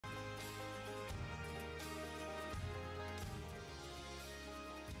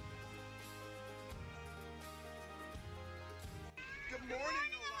Good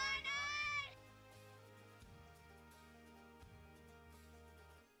morning, Illini!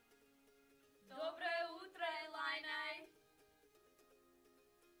 Доброе утро, Illini!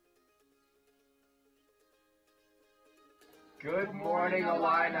 Good morning,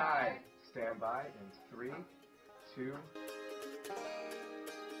 Illini! Stand by in 3, 2.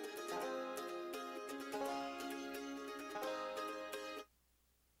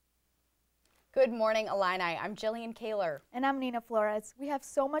 Good morning, Illini. I'm Jillian Kaehler. And I'm Florez. We have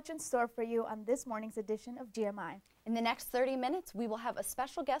so much in store for you on this morning's edition of GMI. In the next 30 minutes, we will have a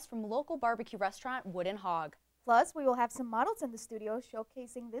special guest from local barbecue restaurant Wooden Hog. Plus, we will have some models in the studio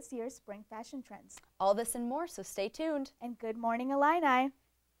showcasing this year's spring fashion trends. All this and more, so stay tuned. And good morning, Illini.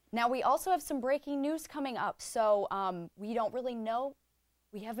 Now, we also have some breaking news coming up, so we don't really know.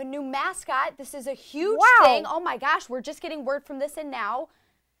 We have a new mascot. This is a huge thing. Oh my gosh, we're just getting word from this and now.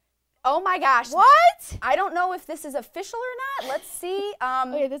 Oh my gosh. What? I don't know if this is official or not. Let's see.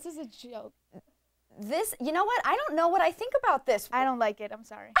 Okay, this is a joke. This, you know what? I don't know what I think about this. I don't like it. I'm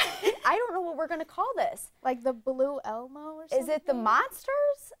sorry. I don't know what we're going to call this. Like the Blue Elmo or something? Is it the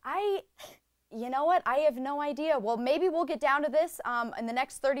monsters? You know what? I have no idea. Well, maybe we'll get down to this in the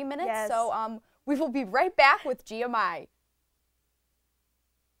next 30 minutes. Yes. So we will be right back with GMI.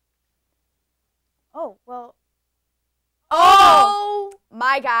 Oh, well. Oh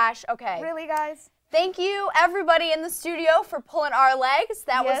my gosh. Okay. Really, guys? Thank you, everybody in the studio, for pulling our legs.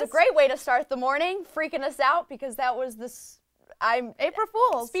 That was a great way to start the morning, freaking us out because that was this. I'm April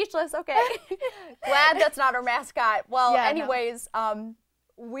Fools. Speechless. Okay. Glad that's not our mascot. Well, Yeah, anyways,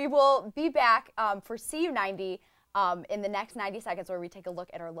 we will be back for CU90 in the next 90 seconds where we take a look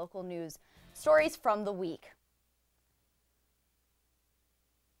at our local news stories from the week.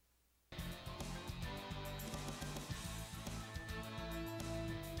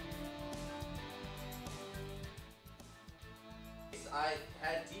 I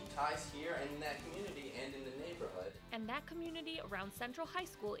had deep ties here in that community and in the neighborhood. And that community around Central High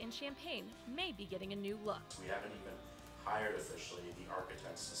School in Champaign may be getting a new look. We haven't even hired officially the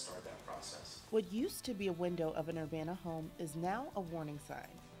architects to start that process. What used to be a window of an Urbana home is now a warning sign.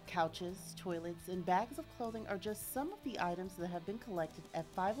 Couches, toilets, and bags of clothing are just some of the items that have been collected at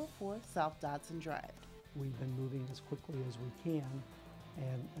 504 South Dodson Drive. We've been moving as quickly as we can,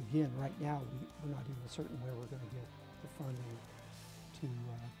 and again, right now, we're not even certain where we're going to get the funding to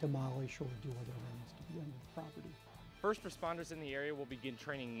demolish or do whatever needs to be done with the property. First responders in the area will begin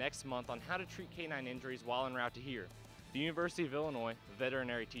training next month on how to treat canine injuries while en route to here, the University of Illinois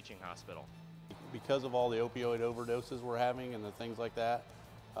Veterinary Teaching Hospital. Because of all the opioid overdoses we're having and the things like that,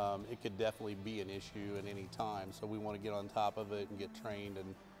 it could definitely be an issue at any time. So we want to get on top of it and get trained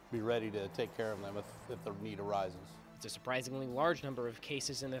and be ready to take care of them if the need arises. It's a surprisingly large number of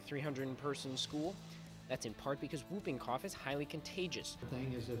cases in the 300-person school. That's in part because whooping cough is highly contagious. The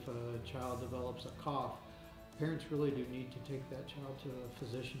thing is, if a child develops a cough, parents really do need to take that child to a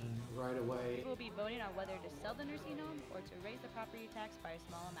physician right away. We'll be voting on whether to sell the nursing home or to raise the property tax by a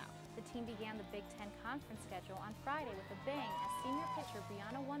small amount. The team began the Big Ten conference schedule on Friday with a bang as senior pitcher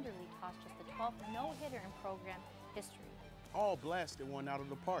Brianna Wonderly tossed just the 12th no-hitter in program history. All blasted one out of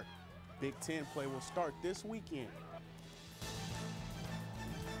the park. Big Ten play will start this weekend.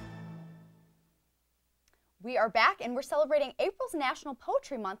 We are back, and we're celebrating April's National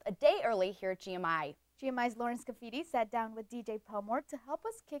Poetry Month a day early here at GMI. GMI's Lauren Scafidi sat down with DJ Pelmore to help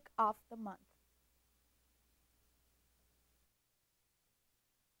us kick off the month.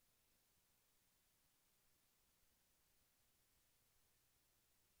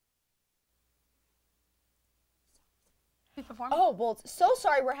 Oh, well, so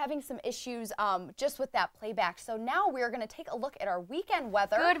sorry. We're having some issues just with that playback. So now we're going to take a look at our weekend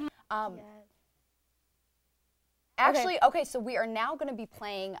weather. Yes. Actually, okay, so we are now going to be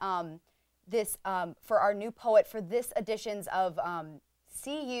playing this for our new poet for this editions of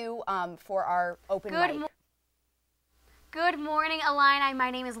CU for our open mic. Good morning, Illini.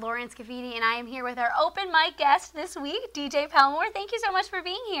 My name is Lauren Scafidi, and I am here with our open mic guest this week, DJ Pelmore. Thank you so much for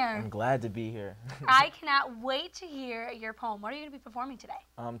being here. I'm glad to be here. I cannot wait to hear your poem. What are you going to be performing today?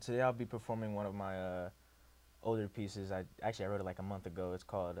 Today I'll be performing one of my older pieces. I wrote it like a month ago. It's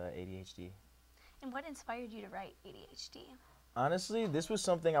called ADHD. And what inspired you to write ADHD? Honestly, this was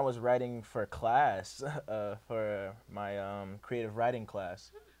something I was writing for class, for my creative writing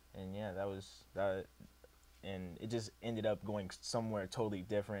class. And yeah, that. And it just ended up going somewhere totally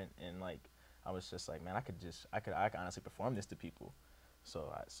different, and like I was just like, man, I could honestly perform this to people.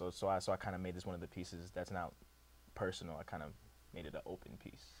 So I kind of made this one of the pieces that's not personal. I kind of made it an open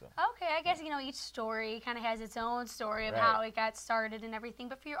piece. So. Okay, I guess, each story kind of has its own story of Right. how it got started and everything.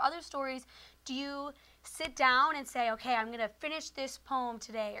 But for your other stories, do you sit down and say, okay, I'm going to finish this poem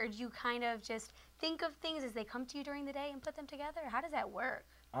today? Or do you kind of just think of things as they come to you during the day and put them together? How does that work?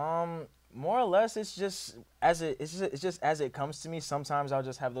 More or less, it's just as it comes to me. Sometimes I'll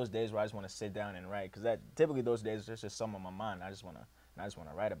just have those days where I just want to sit down and write, because typically those days there's just some on my mind. I just want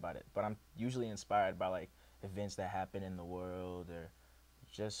to write about it. But I'm usually inspired by like events that happen in the world, or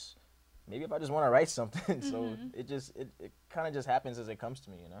just maybe if I just want to write something. So it kind of just happens as it comes to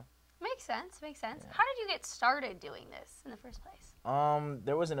me, Makes sense. Yeah. How did you get started doing this in the first place?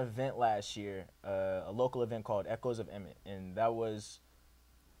 There was an event last year, a local event called Echoes of Emmett, and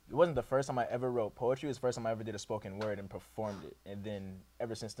it wasn't the first time I ever wrote poetry. It was the first time I ever did a spoken word and performed it. And then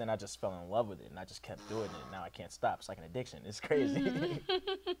ever since then, I just fell in love with it, and I just kept doing it. Now I can't stop. It's like an addiction. It's crazy.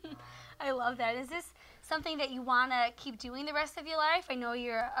 I love that. Is this something that you want to keep doing the rest of your life? I know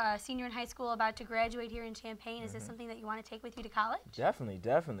you're a senior in high school, about to graduate here in Champaign. Is this something that you want to take with you to college? Definitely.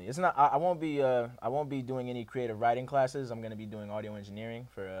 It's not. I won't be doing any creative writing classes. I'm going to be doing audio engineering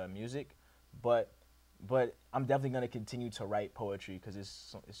for music, but I'm definitely going to continue to write poetry, because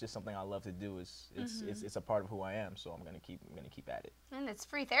it's just something I love to do. It's a part of who I am, so I'm going to keep at it. And it's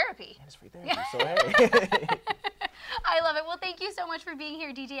free therapy. And it's free therapy. So hey. I love it. Well, thank you so much for being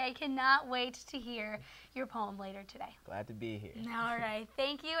here, DJ. I cannot wait to hear your poem later today. Glad to be here. All right.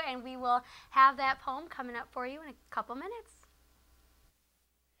 Thank you, and we will have that poem coming up for you in a couple minutes.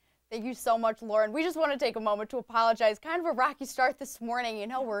 Thank you so much, Lauren. We just want to take a moment to apologize. Kind of a rocky start this morning.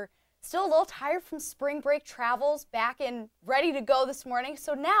 We're still a little tired from spring break travels, back and ready to go this morning.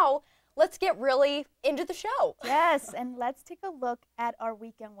 So now let's get really into the show. Yes, and let's take a look at our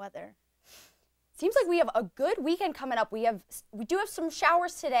weekend weather. Seems like we have a good weekend coming up. We do have some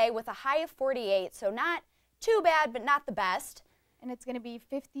showers today with a high of 48, so not too bad, but not the best. And it's going to be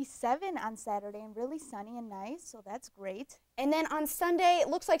 57 on Saturday and really sunny and nice, so that's great. And then on Sunday, it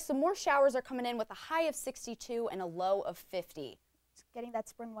looks like some more showers are coming in with a high of 62 and a low of 50. It's getting that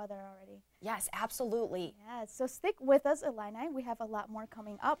spring weather already. Yes, absolutely. Yes, so stick with us, Illini. We have a lot more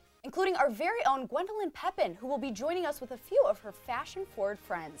coming up, including our very own Gwendolyn Pepin, who will be joining us with a few of her fashion-forward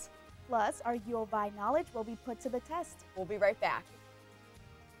friends. Plus, our U of I knowledge will be put to the test. We'll be right back.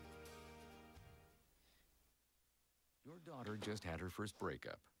 Your daughter just had her first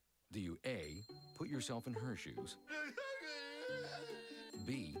breakup. Do you A, put yourself in her shoes?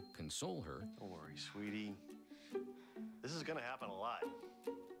 B, console her? Don't worry, sweetie. This is gonna happen a lot.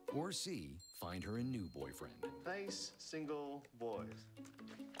 Or C, find her a new boyfriend? Nice, single boys.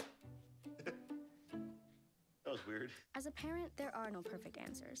 That was weird. As a parent, there are no perfect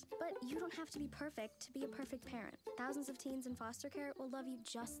answers. But you don't have to be perfect to be a perfect parent. Thousands of teens in foster care will love you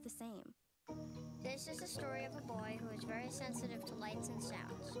just the same. This is the story of a boy who is very sensitive to lights and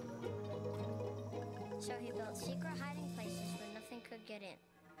sounds. So he built secret hiding places where nothing could get in.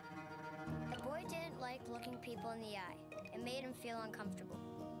 The boy didn't like looking people in the eye. It made him feel uncomfortable.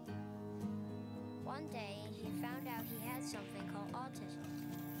 One day, he found out he had something called autism.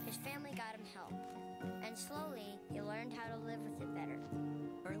 His family got him help. And slowly, he learned how to live with it better.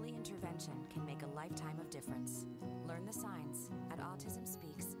 Early intervention can make a lifetime of difference. Learn the signs at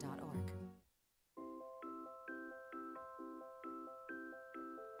autismspeaks.org.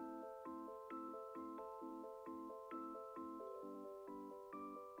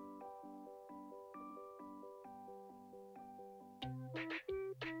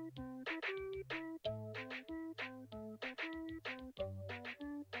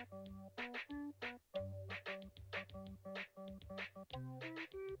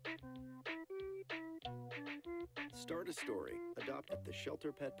 Start a story. Adopt at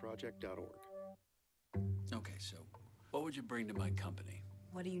theshelterpetproject.org. Okay, so what would you bring to my company?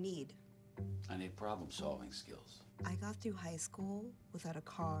 What do you need? I need problem-solving skills. I got through high school without a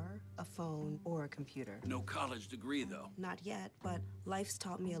car, a phone, or a computer. No college degree, though. Not yet, but life's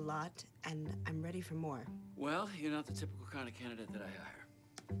taught me a lot, and I'm ready for more. Well, you're not the typical kind of candidate that I hire.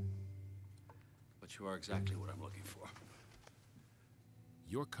 But you are exactly what I'm looking for.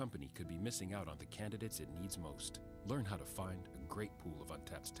 Your company could be missing out on the candidates it needs most. Learn how to find a great pool of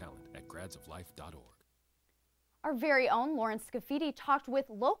untapped talent at gradsoflife.org. Our very own Lauren Scafidi talked with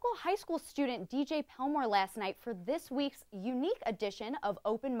local high school student DJ Pelmore last night for this week's unique edition of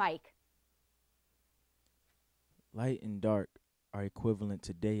Open Mic. Light and dark are equivalent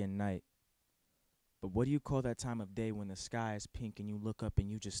to day and night. But what do you call that time of day when the sky is pink and you look up and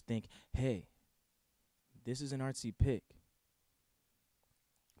you just think, hey, this is an artsy pic?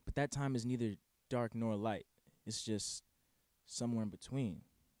 But that time is neither dark nor light. It's just somewhere in between,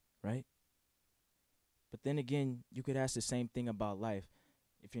 right? But then again, you could ask the same thing about life.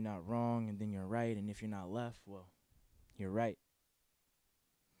 If you're not wrong, and then you're right, and if you're not left, well, you're right.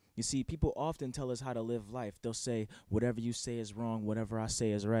 You see, people often tell us how to live life. They'll say, whatever you say is wrong, whatever I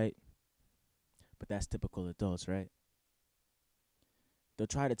say is right. But that's typical adults, right? They'll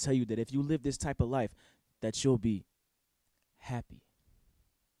try to tell you that if you live this type of life, that you'll be happy.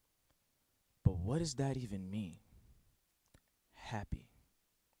 But what does that even mean? Happy.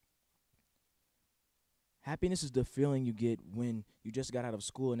 Happiness is the feeling you get when you just got out of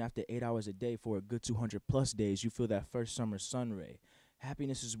school and after 8 hours a day for a good 200+ days, you feel that first summer sun ray.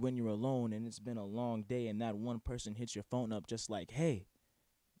 Happiness is when you're alone and it's been a long day and that one person hits your phone up just like, hey,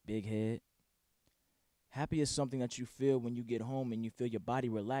 big head. Happy is something that you feel when you get home and you feel your body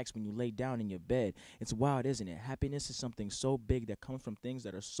relax when you lay down in your bed. It's wild, isn't it? Happiness is something so big that comes from things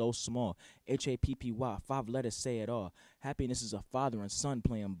that are so small. Happy, 5 letters say it all. Happiness is a father and son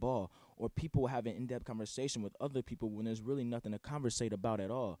playing ball, or people having in-depth conversation with other people when there's really nothing to conversate about at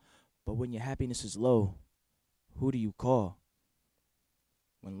all. But when your happiness is low, who do you call?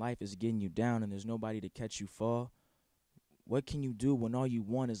 When life is getting you down and there's nobody to catch you fall, what can you do when all you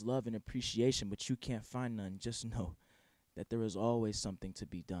want is love and appreciation, but you can't find none? Just know that there is always something to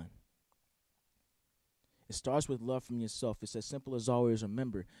be done. It starts with love from yourself. It's as simple as always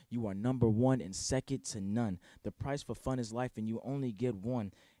remember, you are number one and second to none. The price for fun is life, and you only get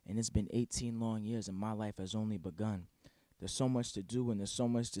one. And it's been 18 long years, and my life has only begun. There's so much to do, and there's so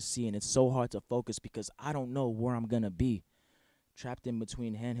much to see, and it's so hard to focus because I don't know where I'm going to be. Trapped in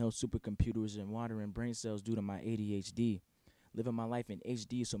between handheld supercomputers and watering brain cells due to my ADHD. Living my life in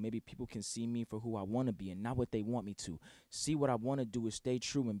HD so maybe people can see me for who I want to be and not what they want me to. See, what I want to do is stay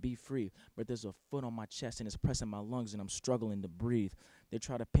true and be free, but there's a foot on my chest and it's pressing my lungs and I'm struggling to breathe. They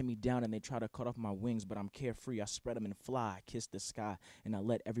try to pin me down and they try to cut off my wings, but I'm carefree. I spread them and fly. I kiss the sky and I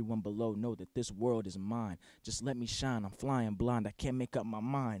let everyone below know that this world is mine. Just let me shine. I'm flying blind. I can't make up my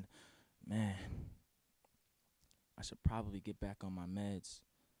mind. Man, I should probably get back on my meds.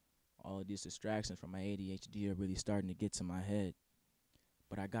 All of these distractions from my ADHD are really starting to get to my head.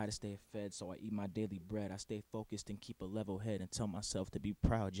 But I gotta stay fed, so I eat my daily bread. I stay focused and keep a level head and tell myself to be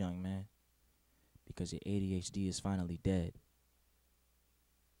proud, young man. Because your ADHD is finally dead.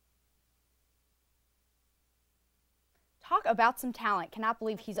 Talk about some talent. Cannot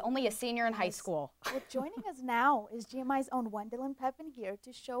believe he's only a senior in high school. Well, joining us now is GMI's own Gwendolyn Pepin here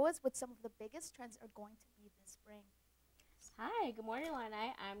to show us what some of the biggest trends are going to be this spring. Hi, good morning,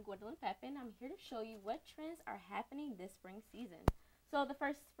 Illini. I'm Gwendolyn Pepin. I'm here to show you what trends are happening this spring season. So the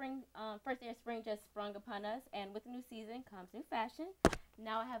first day of spring just sprung upon us, and with the new season comes new fashion.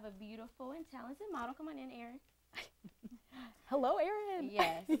 Now I have a beautiful and talented model. Come on in, Erin. Hello, Erin.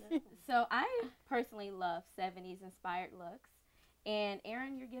 Yes. So I personally love 70s inspired looks. And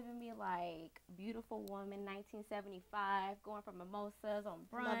Erin, you're giving me like beautiful woman 1975, going for mimosas on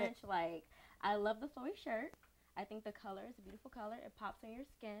brunch. Like, I love the flowy shirt. I think the color is a beautiful color. It pops on your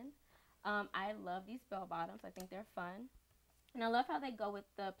skin. I love these bell bottoms. I think they're fun. And I love how they go with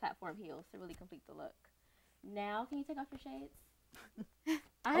the platform heels to really complete the look. Now, can you take off your shades?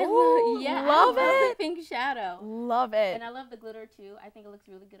 I love the pink shadow. Love it. And I love the glitter too. I think it looks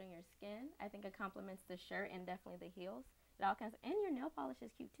really good on your skin. I think it complements the shirt and definitely the heels. It all kinds of, and your nail polish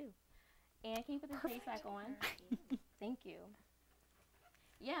is cute too. And can you put the shades back on? Thank you.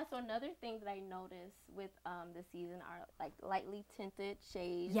 Yeah, so another thing that I noticed with this season are like lightly tinted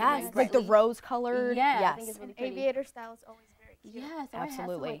shades. Yes, like the rose colored. Yeah, yes. I think it's really pretty. Aviator style is always very cute. Yeah, so absolutely. I had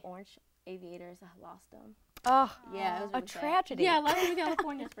some like orange aviators. I lost them. Oh, yeah, it was really a tragedy. Yeah, I lost them in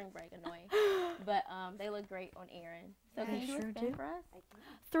California spring break. Annoying. But they look great on Erin. So can you do a spin for us?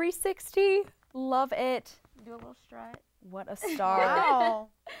 360. Love it. Do a little strut. What a star. Wow.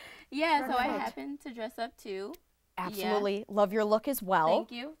 Yeah, so I happened to dress up too. Absolutely. Yeah. Love your look as well.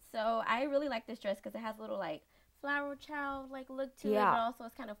 Thank you. So I really like this dress because it has a little like flower child like look to it, but also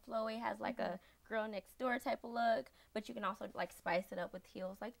it's kind of flowy. It has like a girl next door type of look, but you can also like spice it up with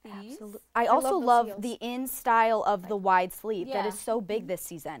heels like these. Absolutely. I also love the in style of the wide sleeve. That is so big this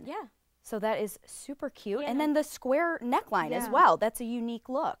season. Yeah. So that is super cute. Yeah. And then the square neckline as well. That's a unique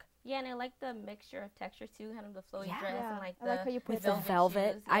look. Yeah, and I like the mixture of texture too, kind of the flowy dress and like I like how you put with the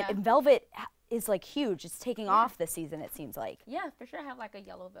velvet. shoes. Yeah. Velvet is like huge. It's taking off this season, it seems like. Yeah, for sure. I have like a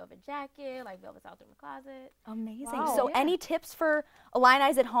yellow velvet jacket, like velvet's out through my closet. Amazing. Wow. So any tips for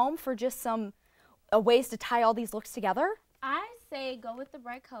Illini's at home for just some ways to tie all these looks together? I say go with the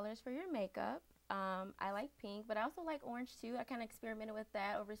bright colors for your makeup. I like pink, but I also like orange too. I kind of experimented with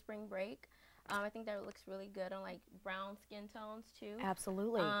that over spring break. I think that looks really good on like brown skin tones too.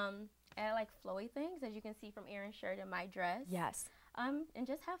 Absolutely. And I like flowy things, as you can see from Erin's shirt and my dress. Yes. And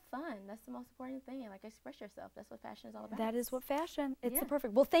just have fun. That's the most important thing. Like, express yourself. That's what fashion is all about. That is what fashion. It's Yeah. the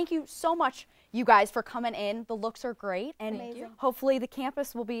perfect. Well, thank you so much, you guys, for coming in. The looks are great, and Amazing. hopefully the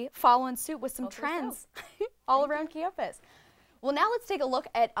campus will be following suit with some Hopefully trends all around campus. Well, now let's take a look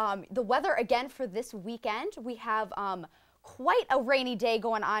at the weather again for this weekend. We have quite a rainy day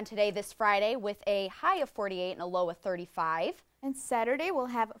going on today, this Friday, with a high of 48 and a low of 35. And Saturday we'll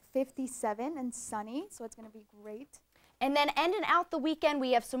have 57 and sunny, so it's going to be great. And then ending out the weekend,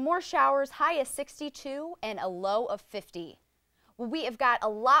 we have some more showers, high of 62 and a low of 50. Well, we have got a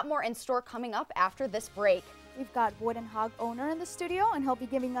lot more in store coming up after this break. We've got Wooden Hog owner in the studio, and he'll be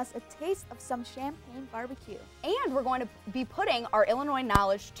giving us a taste of some champagne barbecue. And we're going to be putting our Illinois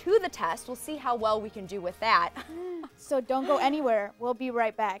knowledge to the test. We'll see how well we can do with that. So don't go anywhere. We'll be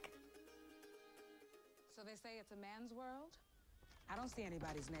right back. So they say it's a man's world? I don't see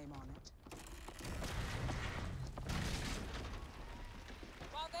anybody's name on it.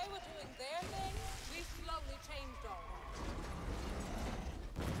 While they were doing their thing, we slowly changed all that.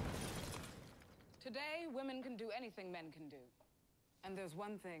 Today, women can do anything men can do. And there's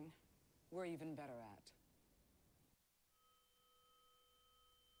one thing we're even better at.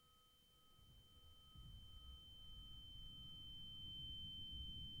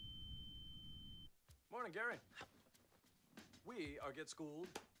 Morning, Gary. We are GetSchooled.com.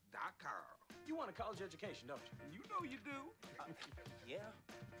 You want a college education, don't you? You know you do. Yeah,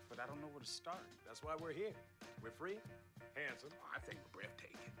 but I don't know where to start. That's why we're here. We're free, handsome, I think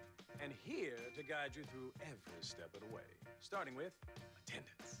breathtaking, and here to guide you through every step of the way, starting with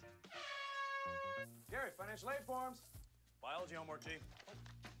attendance. Gary, financial aid forms. Biology homework, T.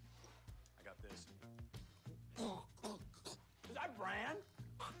 I got this. Is that Bran?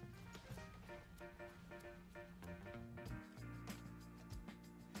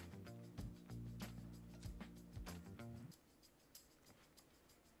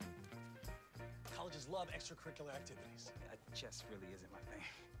 Colleges love extracurricular activities. Chess really isn't my thing.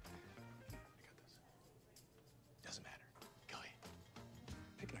 I got this. Doesn't matter. Go ahead.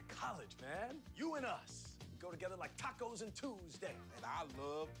 Picking a college, man. You and us. Go together like tacos and Tuesday. And I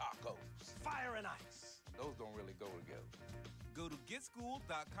love tacos. Fire and ice. Those don't really go together. Go to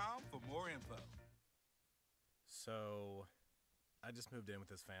GetSchooled.com for more info. So, I just moved in with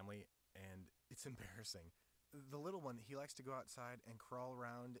his family, and it's embarrassing. The little one, he likes to go outside and crawl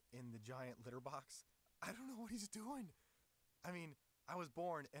around in the giant litter box. I don't know what he's doing. I mean, I was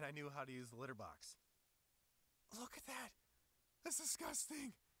born and I knew how to use the litter box. Look at that. That's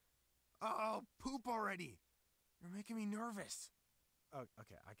disgusting. Oh, poop already. You're making me nervous. Oh,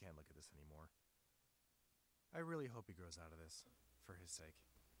 okay, I can't look at this anymore. I really hope he grows out of this, for his sake.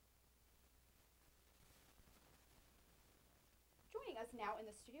 Joining us now in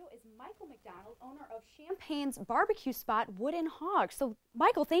the studio is Michael McDonald, owner of Champagne's barbecue spot, Wooden Hog. So,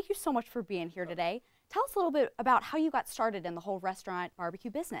 Michael, thank you so much for being here today. Tell us a little bit about how you got started in the whole restaurant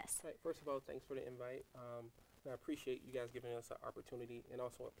barbecue business. Right. First of all, thanks for the invite. I appreciate you guys giving us an opportunity and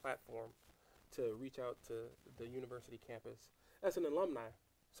also a platform to reach out to the university campus as an alumni.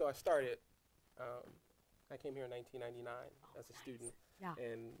 So I started, I came here in 1999 as a student,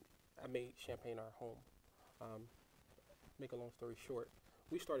 and I made Champagne our home. Make a long story short,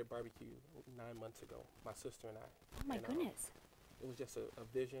 we started barbecue 9 months ago, my sister and I. Oh my goodness. It was just a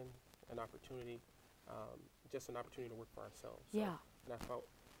vision, an opportunity, just an opportunity to work for ourselves. So, Yeah.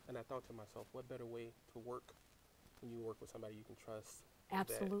 And I thought to myself, what better way to work when you work with somebody you can trust,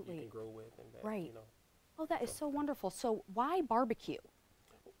 Absolutely. that you can grow with, and that, Right. you know. Oh, that is so wonderful. So why barbecue?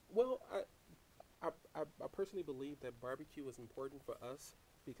 Well, I personally believe that barbecue is important for us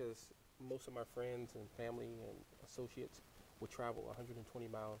because most of my friends and family and associates would travel 120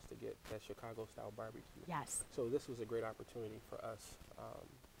 miles to get that Chicago-style barbecue. Yes. So this was a great opportunity for us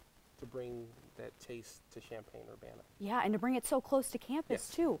to bring that taste to Champaign-Urbana. Yeah, and to bring it so close to campus,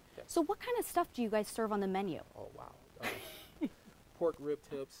 Yes. too. Yes. So what kind of stuff do you guys serve on the menu? Oh, wow. Pork rib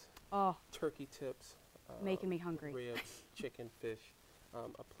tips, turkey tips. Making me hungry. Ribs, chicken, fish,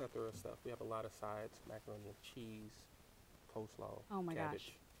 a plethora of stuff. We have a lot of sides, macaroni and cheese, coleslaw, Oh my cabbage.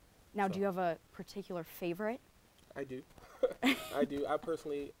 gosh. Now, So- do you have a particular favorite? I do. I do. I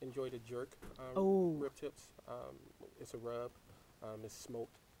personally enjoy the jerk rib tips. It's a rub. It's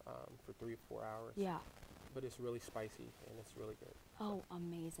smoked for 3 or 4 hours. Yeah. But it's really spicy and it's really good. Oh,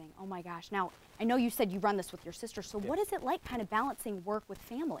 amazing. Oh my gosh. Now, I know you said you run this with your sister, so what is it like kind of balancing work with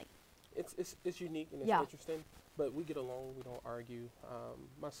family? It's unique and it's Yeah. interesting, but we get along. We don't argue.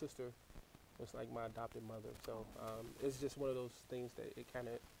 My sister It's like my adopted mother. So it's just one of those things that it kind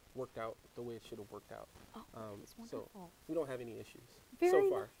of worked out the way it should have worked out. So we don't have any issues so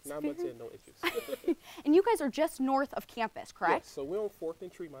far. 9 months in, no issues. And you guys are just north of campus, correct? Yes, so we're on 4th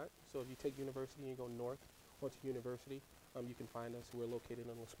and Tremont. So if you take University and you go north onto University, you can find us. We're located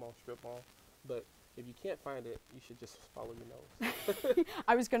in a small strip mall. But if you can't find it, you should just follow your nose.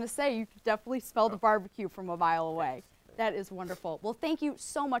 I was going to say, you could definitely smell the barbecue from a mile away. That is wonderful. Well, thank you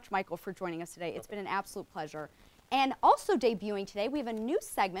so much, Michael, for joining us today. It's been an absolute pleasure. And also debuting today, we have a new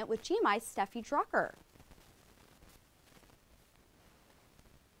segment with GMI's Steffie Drucker.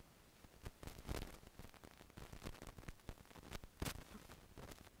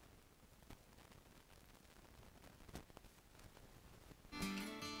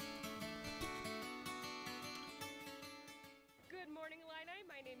 Good morning, Illini.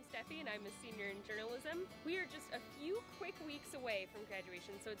 My name's Steffie, and I'm a senior in journalism. We are just a few quick weeks away from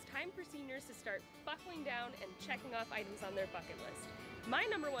graduation, so it's time for seniors to start buckling down and checking off items on their bucket list. My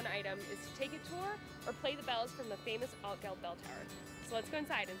 #1 item is to take a tour or play the bells from the famous Altgeld bell tower. So let's go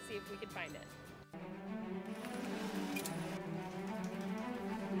inside and see if we can find it.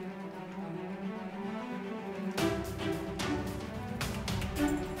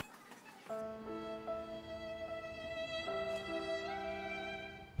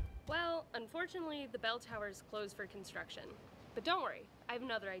 Well, unfortunately, the bell tower is closed for construction. But don't worry, I have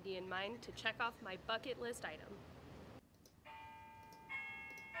another idea in mind to check off my bucket list item.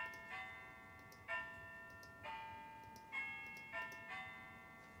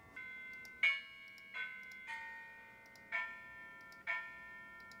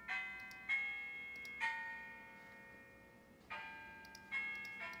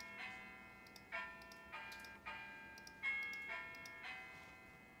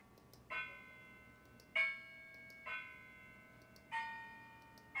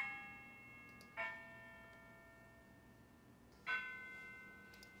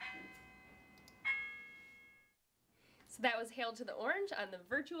 So that was Hail to the Orange on the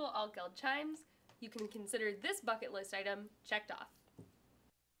virtual Altgeld chimes. You can consider this bucket list item checked off.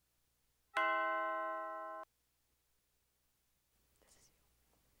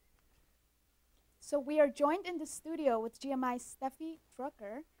 So we are joined in the studio with GMI's Steffie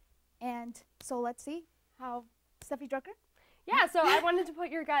Drucker. And so let's see how Steffie Drucker? Yeah, so I wanted to put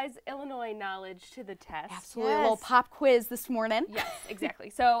your guys' Illinois knowledge to the test. Absolutely. A little pop quiz this morning. Yes, exactly.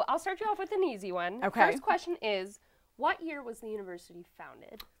 So I'll start you off with an easy one. Okay. First question is, what year was the university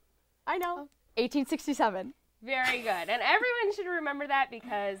founded? I know. 1867. Very good. And everyone should remember that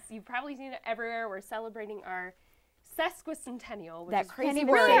because you've probably seen it everywhere. We're celebrating our sesquicentennial, which that is crazy really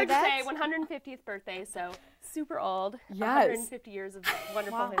word. hard to say, 150th birthday, so super old. Yes. 150 years of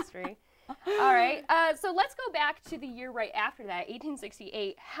wonderful history. All right, so let's go back to the year right after that,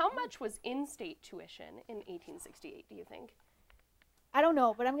 1868. How much was in-state tuition in 1868, do you think? I don't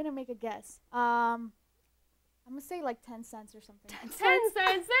know, but I'm going to make a guess. I'm going to say like 10 cents or something. 10 cents?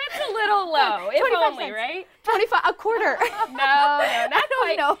 That's a little low, if only, cents. right? 25, a quarter. No, not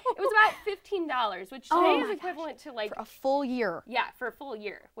quite. know. It was about $15, which today is equivalent to like... For a full year. Yeah, for a full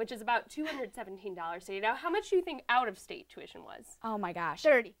year, which is about $217. So, you know, how much do you think out-of-state tuition was? Oh, my gosh.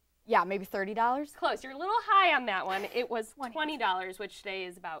 30. Yeah, maybe $30. Close. You're a little high on that one. It was $20, which today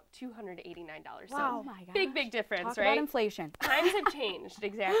is about $289. Wow. So Oh my gosh. big difference, Talk right? about inflation. Times have changed,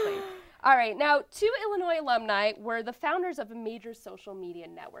 exactly. All right, now 2 Illinois alumni were the founders of a major social media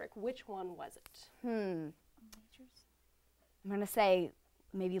network. Which one was it? I'm going to say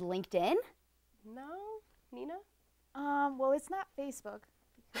maybe LinkedIn. No? Nina? Well, it's not Facebook.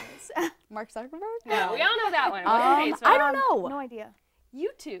 Mark Zuckerberg? No, we all know that one. It wasn't Facebook. I don't know. No idea.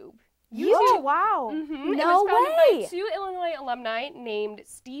 YouTube. Oh, wow. Mm-hmm. No it was founded way. by 2 Illinois alumni named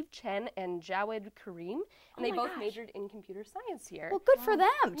Steve Chen and Jawed Kareem, and they both majored in computer science here. Well, good for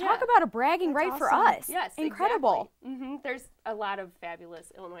them. Talk about a bragging right for us. Yes, incredible. Exactly. Mm-hmm. There's a lot of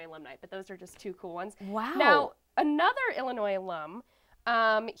fabulous Illinois alumni, but those are just 2 cool ones. Wow. Now, another Illinois alum,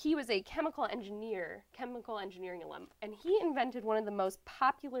 he was a chemical engineering alum, and he invented one of the most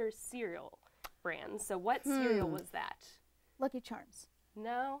popular cereal brands. So what cereal was that? Lucky Charms.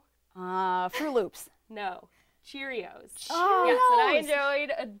 No. Fruit Loops. No. Cheerios. Oh, yes, and I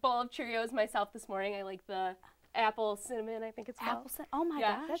enjoyed a bowl of Cheerios myself this morning. I like the apple cinnamon, I think it's called. Oh my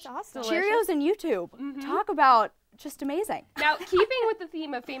gosh. That's awesome. Delicious. Cheerios and YouTube. Talk about just amazing. Now, keeping with the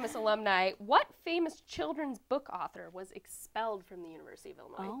theme of famous alumni, what famous children's book author was expelled from the University of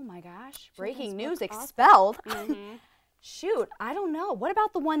Illinois? Oh my gosh. Breaking news, expelled. Mm-hmm. Shoot, I don't know. What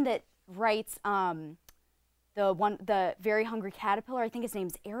about the one that writes the Very Hungry Caterpillar? I think his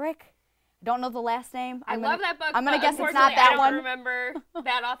name's Eric. Don't know the last name. I love that book. I'm gonna but guess it's not that I one. don't remember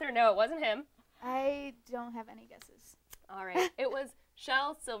that author. No, it wasn't him. I don't have any guesses. All right, it was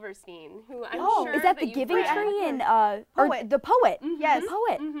Shel Silverstein, who I'm sure is that the you've Giving read. Tree and or the poet? Yes, the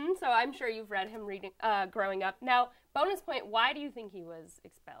poet. So I'm sure you've read him reading growing up. Now, bonus point. Why do you think he was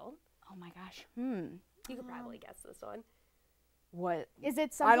expelled? Oh my gosh. You could probably guess this one. What? Is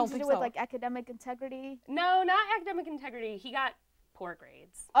it I something don't to think do with so. like academic integrity? No, not academic integrity. He got poor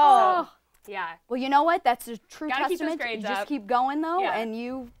grades. Oh. So, yeah. Well, you know what? That's a true Gotta keep those testament. grades You just up. keep going though, Yeah. and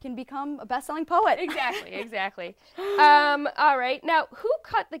you can become a best-selling poet. Exactly. All right. Now, who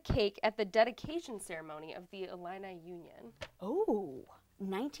cut the cake at the dedication ceremony of the Illini Union? Oh,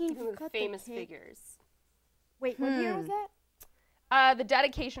 19 Who were famous figures? Wait, what year was that? The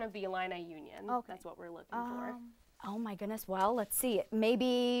dedication of the Illini Union. Okay. That's what we're looking for. Oh my goodness. Well, let's see.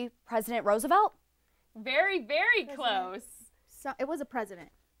 Maybe President Roosevelt? Very, very close. So it was a president.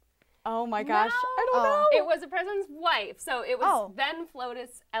 Oh my gosh. I don't Oh. know. It was the president's wife. So it was then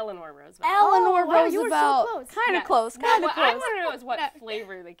FLOTUS Eleanor Roosevelt. Eleanor wow, Roosevelt. you were so close. Kind of Yes. close. Now, Kind of what I close. want to know is what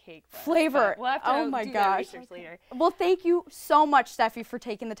flavor the cake was. Flavor. but We'll have to Oh my do gosh. that research later. Well, thank you so much, Steffi, for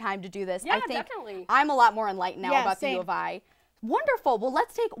taking the time to do this. Yeah, I think definitely. I'm a lot more enlightened now Yeah, about the same. U of I. Wonderful. Well,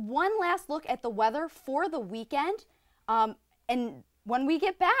 let's take one last look at the weather for the weekend. And when we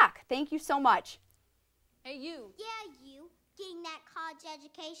get back, thank you so much. Hey, you. Yeah, you. Getting that college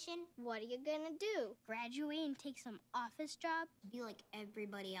education, what are you gonna do? Graduate and take some office job? Be like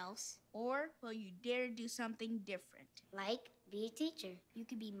everybody else? Or will you dare do something different? Like, be a teacher. You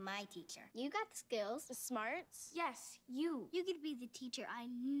could be my teacher. You got the skills. The smarts. Yes, you. You could be the teacher I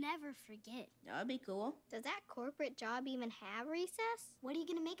never forget. That'd be cool. Does that corporate job even have recess? What are you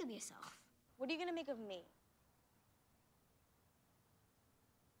gonna make of yourself? What are you gonna make of me?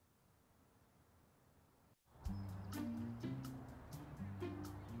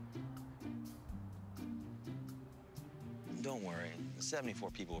 Don't worry, 74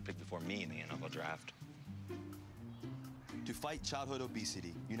 people were picked before me in the NFL draft. To fight childhood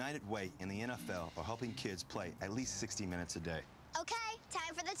obesity, United Way and the NFL are helping kids play at least 60 minutes a day. Okay,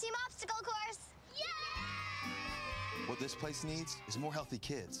 time for the team obstacle course. What this place needs is more healthy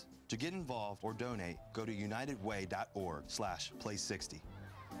kids. To get involved or donate, go to unitedway.org/play60.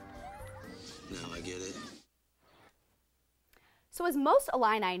 Now I get it. So as most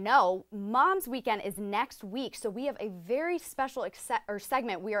Illini know, Mom's Weekend is next week, so we have a very special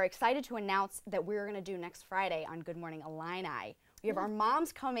segment we are excited to announce that we're going to do next Friday on Good Morning Illini. We have our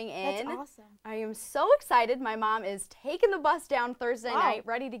moms coming in. That's awesome. I am so excited. My mom is taking the bus down Thursday night,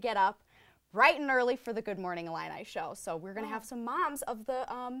 ready to get up bright and early for the Good Morning Illini show. So we're going to have some moms of the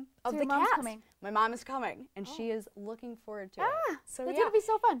your mom's cast. coming. My mom is coming, and she is looking forward to it. So That's yeah. gonna be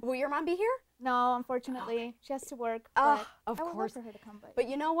so fun. Will your mom be here? No, unfortunately, she has to work. Oh, But of I would course. love for her to come. But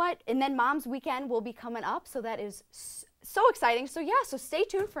you know what? And then Mom's Weekend will be coming up, so that is so exciting. So yeah, so stay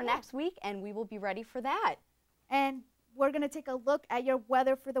tuned for next week, and we will be ready for that. And we're gonna take a look at your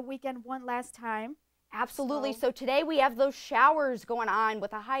weather for the weekend one last time. Absolutely. So today we have those showers going on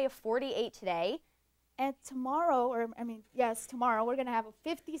with a high of 48 today. And tomorrow, tomorrow, we're going to have a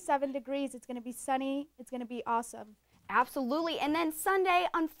 57 degrees. It's going to be sunny. It's going to be awesome. Absolutely. And then Sunday,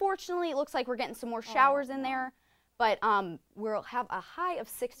 unfortunately, it looks like we're getting some more showers in there. But we'll have a high of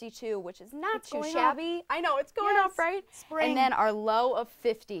 62, which is not too shabby. I know, it's going up, right? Spring. And then our low of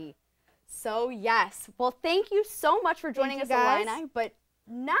 50. So, yes. Well, thank you so much for joining us, Illini. But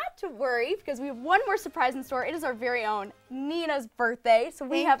not to worry, because we have one more surprise in store. It is our very own Nina's birthday. So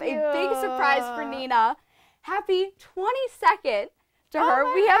we have a big surprise for Nina. Happy 22nd to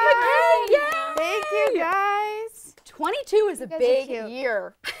her. We have a cake. Yay! Thank you, guys. 22 is a big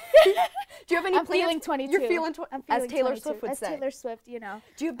year. Do you have any I'm plans? feeling 22. You're feeling I'm as feeling Taylor 22. Swift would as say. Taylor Swift, you know.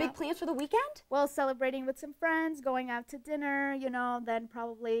 Do you have big plans for the weekend? Well, celebrating with some friends, going out to dinner, you know, then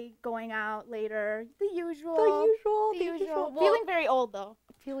probably going out later. The usual. The usual. Well, Feeling very old, though.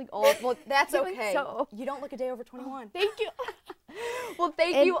 Feeling old. Well, that's Feeling okay. so- You don't look a day over 21. Thank you. Well,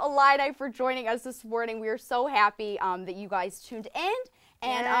 thank you, Illini, for joining us this morning. We are so happy that you guys tuned in.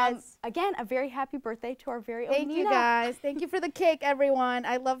 And again, a very happy birthday to our very own Thank Nina. you, guys. Thank you for the cake, everyone.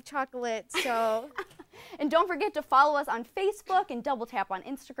 I love chocolate, so. And don't forget to follow us on Facebook and double tap on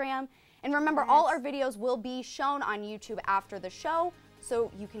Instagram. And remember, all our videos will be shown on YouTube after the show,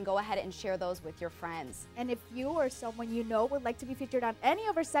 so you can go ahead and share those with your friends. And if you or someone you know would like to be featured on any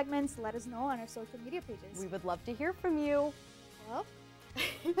of our segments, let us know on our social media pages. We would love to hear from you. Well,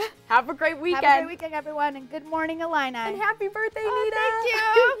 have a great weekend. Have a great weekend, everyone, and good morning, Illini. And happy birthday, Nina.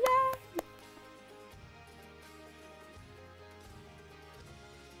 Thank you. Yay.